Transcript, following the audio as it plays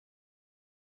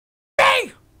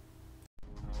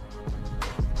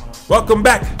Welcome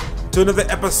back to another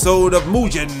episode of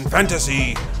Mugen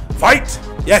Fantasy Fight!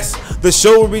 Yes, the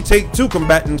show where we take two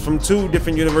combatants from two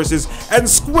different universes and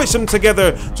squish them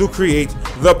together to create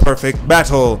the perfect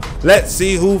battle. Let's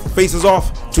see who faces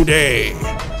off today.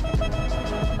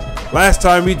 Last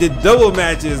time we did double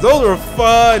matches. Those were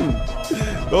fun.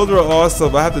 Those were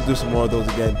awesome. I have to do some more of those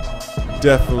again.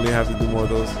 Definitely have to do more of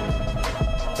those.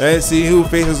 Let's see who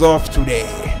faces off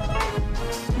today.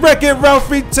 Wreck-It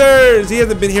Ralph returns. He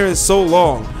hasn't been here in so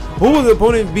long. Who will the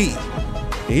opponent be?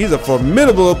 He's a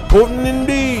formidable opponent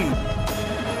indeed.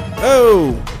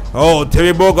 Oh,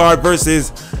 Terry Bogard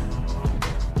versus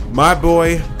my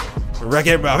boy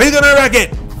Wreck-It Ralph. He's gonna wreck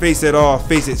it. Face it off,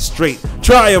 face it straight.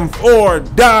 Triumph or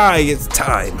die. It's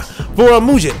time for a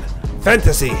Mugen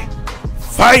Fantasy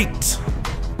Fight.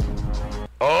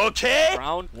 Okay.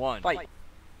 Round one. Fight.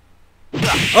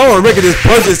 Oh, and Wreck-It just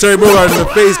punches Terry Bogard in the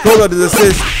face. Called out his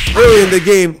assist early in the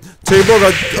game. Terry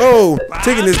Bogard,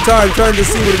 taking his time, trying to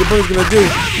see what the opponent's gonna do.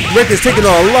 Wreck-It's taking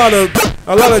a lot of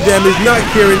damage, not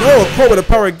caring. Oh, a caught with a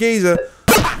power gazer.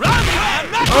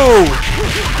 Oh,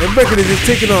 and Wreck-It is just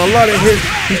taking on a lot of hits.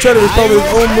 He's trying to respond with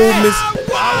his own movements,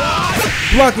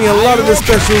 blocking a lot of the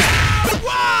specials.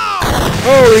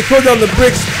 Oh, he called down the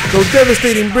bricks. Those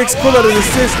devastating bricks. Called out an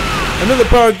assist. Another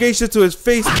power geisha to his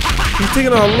face. He's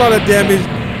taking on a lot of damage,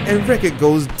 and Wreck-It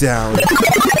goes down.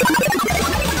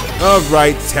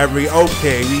 Alright, Terry,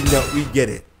 okay, we get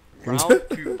it. Round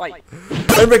two. Fight.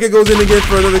 And Wreck-It goes in again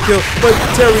for another kill, but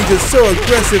Terry just so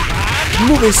aggressive,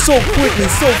 moving so quickly,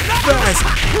 so fast.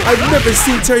 I've never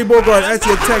seen Terry Bogard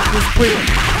actually attack this quick.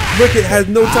 Wreck-It has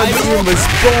no time to even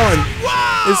respond.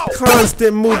 It's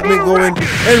constant movement going,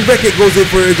 and Wreck-It goes in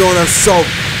for his own assault.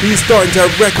 He's starting to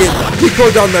wreck it. He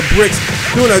goes down the bricks,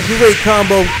 doing a great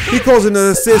combo. He calls in an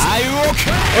assist.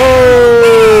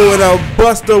 Oh, and a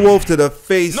Buster Wolf to the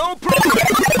face.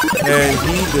 And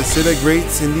he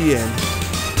disintegrates in the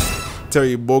end.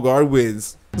 Terry Bogard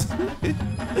wins.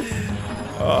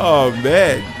 Oh,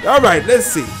 man. All right, let's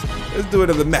see. Let's do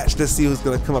another match. Let's see who's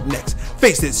going to come up next.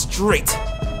 Face it straight.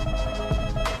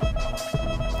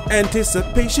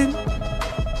 Anticipation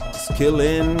is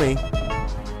killing me.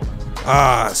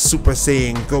 Super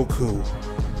Saiyan Goku.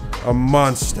 A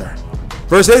monster.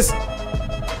 Versus...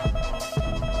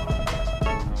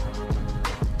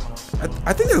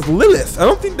 I think that's Lilith. I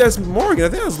don't think that's Morgan. I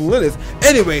think that's Lilith.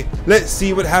 Anyway, let's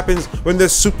see what happens when the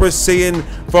Super Saiyan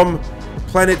from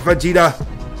planet Vegeta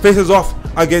faces off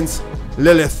against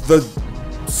Lilith, the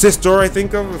sister, I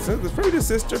think of. It's probably the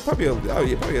sister. Probably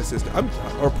a sister.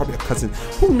 Or probably a cousin.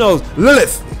 Who knows?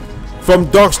 Lilith from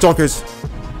Darkstalkers.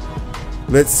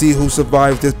 Let's see who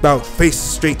survives this bout. Face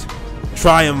straight.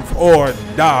 Triumph or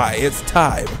die. It's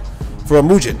time for a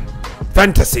Mugen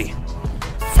Fantasy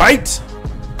Fight.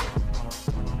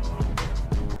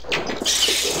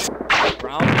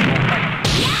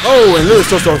 Oh, and Lilith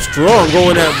starts off strong,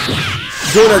 going at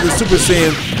the Super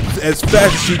Saiyan as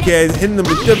fast as she can, hitting them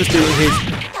with devastating hits.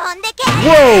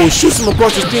 Whoa! Shoots him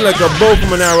across the screen like a bow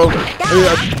from an arrow.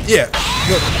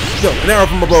 An arrow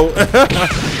from a bow.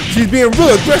 She's being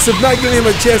real aggressive, not giving him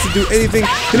a chance to do anything,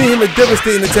 hitting him a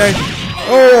devastating attack.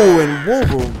 Oh, and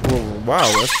whoa, wow,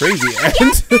 that's crazy.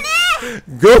 And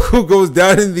Goku goes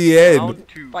down in the end.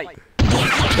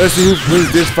 Let's see who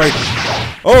wins this fight.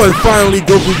 Oh, and finally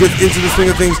Goku gets into the swing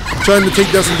of things, trying to take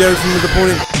down some damage from his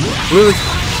opponent. Lilith,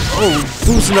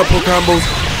 boosting up her combos,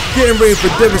 getting ready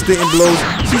for devastating blows.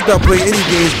 She's not playing any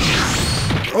games.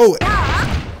 Oh,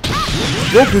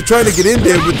 Goku's trying to get in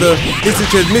there with the instant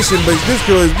transmission, but this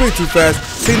girl is way too fast,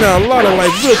 taking out a lot of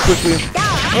life real quickly.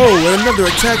 Oh, and another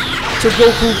attack to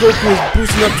Goku. Goku is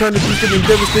boosting up, trying to do something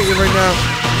devastating right now.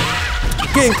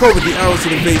 Getting caught with the arrows to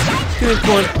the face. Getting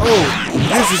caught. Oh,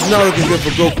 this is not looking good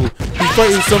for Goku. He's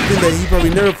fighting something that he probably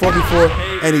never fought before,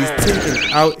 and he's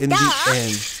taken out in the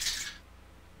end.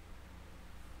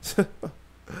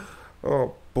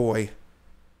 Oh boy.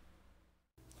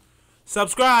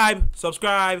 Subscribe.